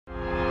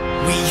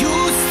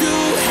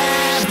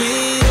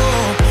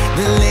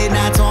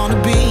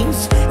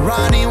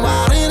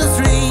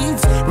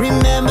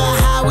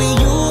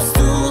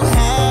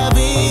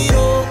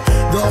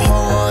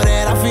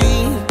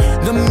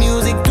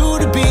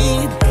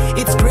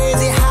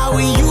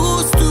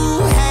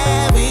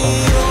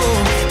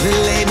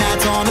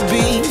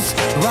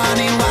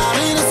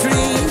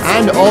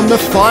on the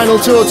final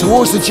tour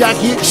towards the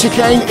Jackie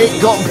chicane.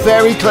 It got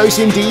very close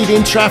indeed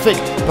in traffic,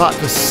 but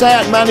the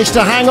Seat managed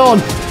to hang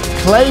on,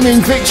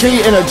 claiming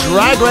victory in a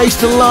drag race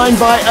to the line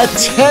by a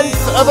 1/10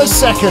 of a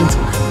second.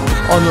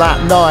 On lap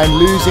 9,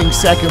 losing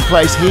second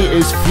place. He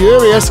is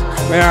furious.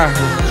 Ja,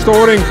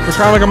 storing.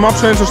 Waarschijnlijk een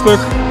mapsensorstuk.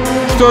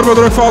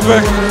 Turbodruk valt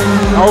weg.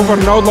 Over,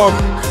 noodloop.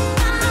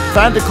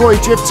 Van der Kooi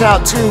drifts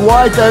out too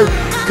wide though,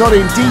 got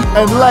in deep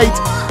and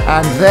late,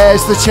 and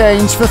there's the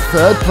change for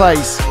third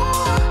place.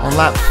 On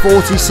lap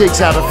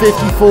 46 out of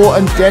 54,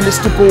 and Dennis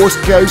de Borst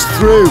goes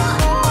through.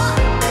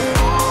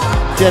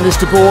 Dennis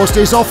de Borst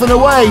is off and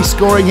away,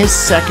 scoring his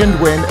second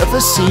win of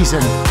the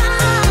season.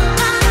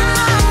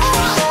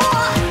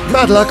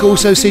 Bad luck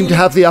also seemed to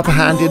have the upper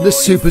hand in the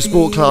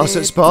Supersport class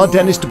at Spa.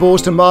 Dennis de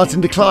Borst and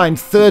Martin de Klein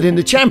third in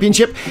the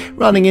championship,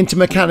 running into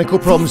mechanical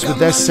problems with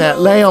their Seat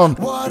Leon.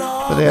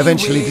 But they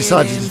eventually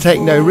decided to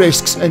take no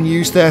risks and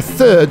use their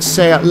third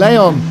Seat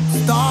Leon.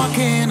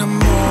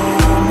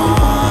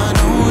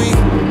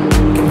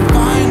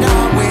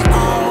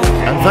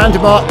 And Van der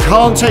Mark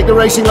can't take the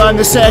racing line.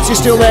 The Seat is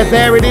still there.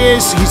 There it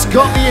is. He's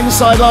got the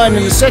inside line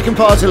in the second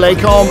part of Les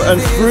Combes,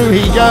 and through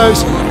he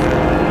goes.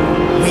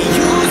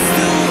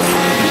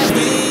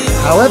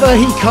 However,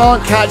 he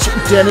can't catch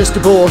Dennis de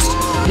Borst.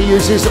 He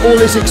uses all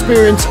his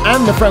experience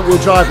and the front-wheel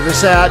drive of the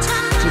Seat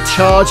to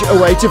charge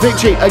away to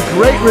victory. A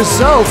great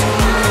result.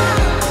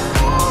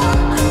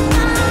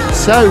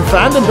 So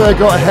Vandenberg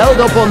got held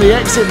up on the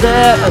exit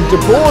there, and de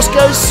Borst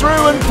goes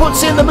through and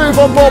puts in the move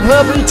on Bob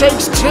Herber. He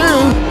takes 2.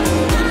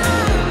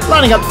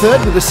 Lining up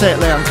third with the Seat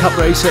Leon Cup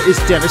racer is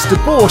Dennis de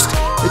Borst,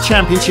 the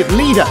championship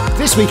leader.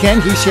 This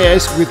weekend he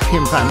shares with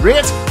Pim van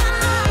Riet.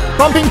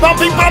 Bumping,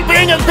 bumping,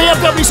 bumping, and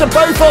BMWs are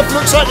both off.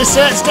 Looks like the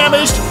Seat's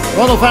damaged.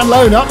 Ronald van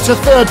Loon up to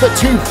third, but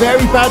 2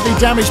 very badly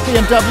damaged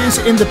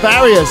BMWs in the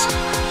barriers.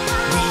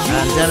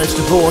 And Dennis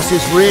de Borst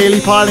is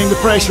really piling the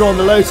pressure on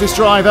the Lotus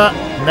driver.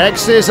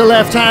 Next is a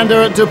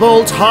left-hander at De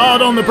Bolt,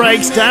 hard on the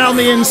brakes, down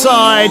the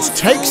inside,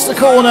 takes the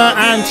corner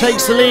and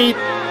takes the lead.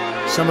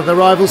 Some of the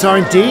rivals are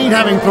indeed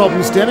having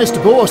problems. Dennis de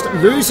Borst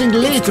losing the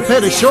lead to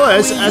Peter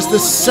Scheuers as the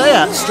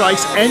Seat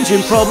strikes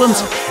engine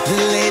problems.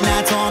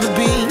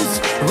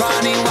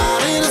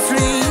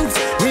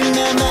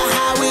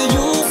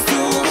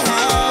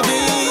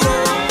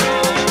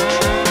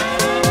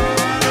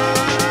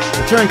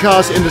 Touring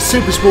cars in the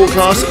Supersport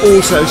class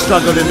also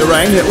struggled in the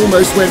rain. It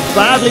almost went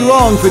badly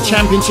wrong for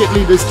championship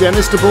leaders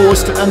Dennis de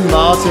Borst and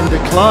Martin de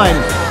Klein.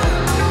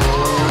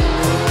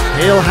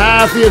 He'll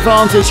have the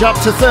advantage up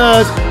to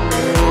third.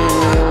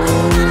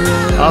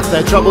 After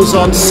their troubles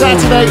on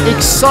Saturday,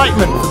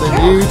 excitement for the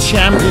new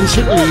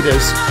championship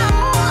leaders.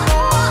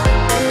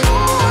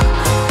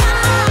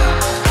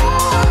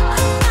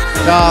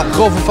 Ja,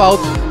 grove fout,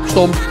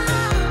 stom.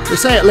 The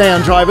Seat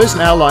Leon drivers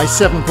now lie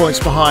 7 points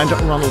behind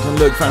Ronald and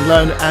Luc van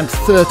Loon and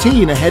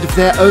 13 ahead of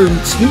their own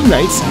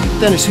teammates,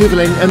 Dennis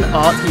Heuveling and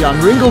Art Jan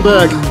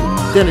Ringelberg.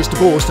 Dennis de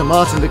Borst and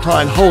Martin de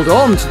Klein hold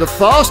on to the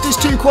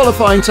fastest 2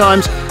 qualifying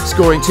times,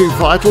 scoring 2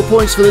 vital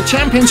points for the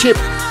championship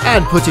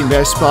and putting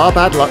their Spa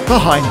bad luck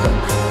behind them.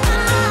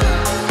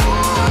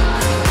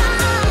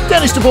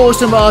 Dennis de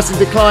Borst and Martin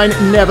de Klein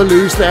never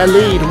lose their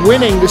lead,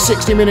 winning the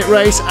 60-minute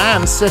race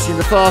and setting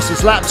the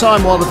fastest lap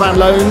time, while the Van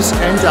Loons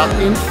end up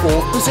in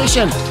 4th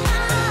position.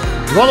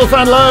 Ronald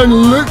van Loon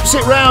loops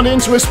it round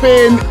into a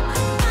spin,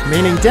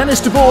 meaning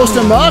Dennis de Borst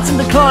and Martin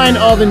de Klein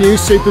are the new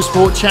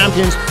Supersport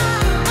champions.